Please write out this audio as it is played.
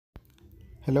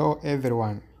Hello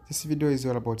everyone, this video is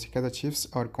all about KAIZER Chiefs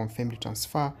or confirmed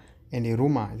transfer and a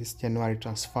rumor this January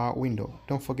transfer window.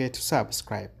 Don't forget to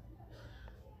subscribe.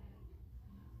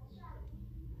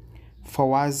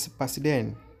 Fawaz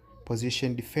Pasiden,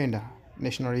 position defender,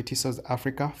 nationality South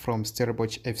Africa from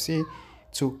Stellenbosch FC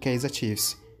to KAIZER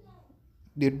Chiefs.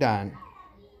 Deal done.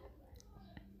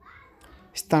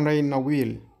 Stanley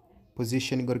Nawil,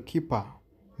 position goalkeeper,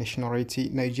 nationality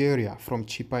Nigeria from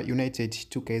Chippa United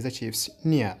to KAIZER Chiefs.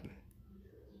 Near.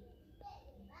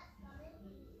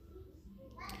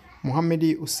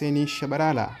 Mohamedi Husseini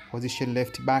Shabalala, position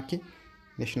left back,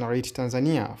 nationality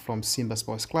Tanzania from Simba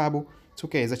Sports Club to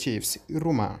KAIZER Chiefs.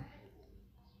 Rumor.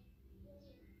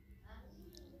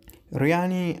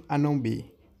 Rhulani Anombi,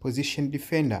 position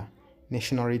defender,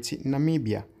 nationality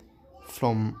Namibia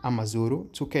from Amazulu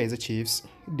to KAIZER Chiefs.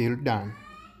 Deal done.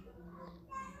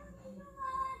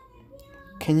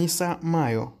 Khanyisa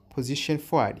Mayo, position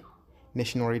forward,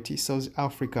 nationality South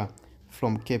Africa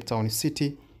from Cape Town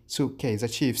City to KAIZER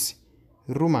Chiefs.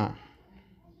 Rumor.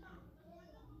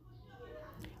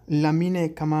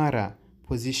 Lamine Kamara,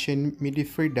 position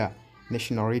midfielder,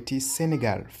 nationality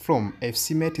Senegal from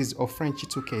FC Metz of French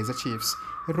to KAIZER Chiefs.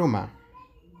 Rumor.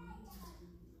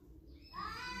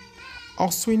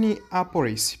 Oswini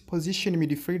Aporis, position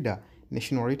midfielder,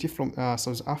 nationality from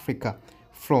South Africa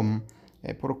from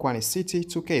Polokwane City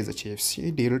to KAIZER Chiefs.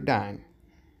 Deal done.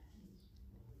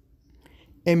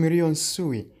 Emirion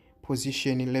Sui,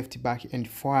 position left back and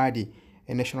forward,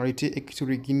 a nationality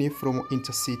Equatorial Guinea from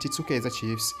Intercity to KAIZER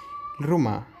Chiefs.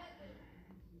 Rumor.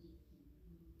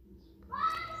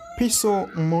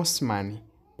 Pitso Mosman,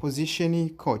 position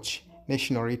coach,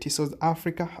 nationality South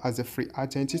Africa as a free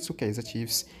agent to KAIZER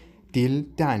Chiefs. Deal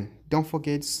done. Don't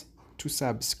forget to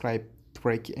subscribe,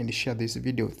 like, and share this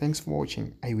video. Thanks for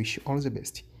watching. I wish you all the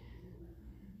best.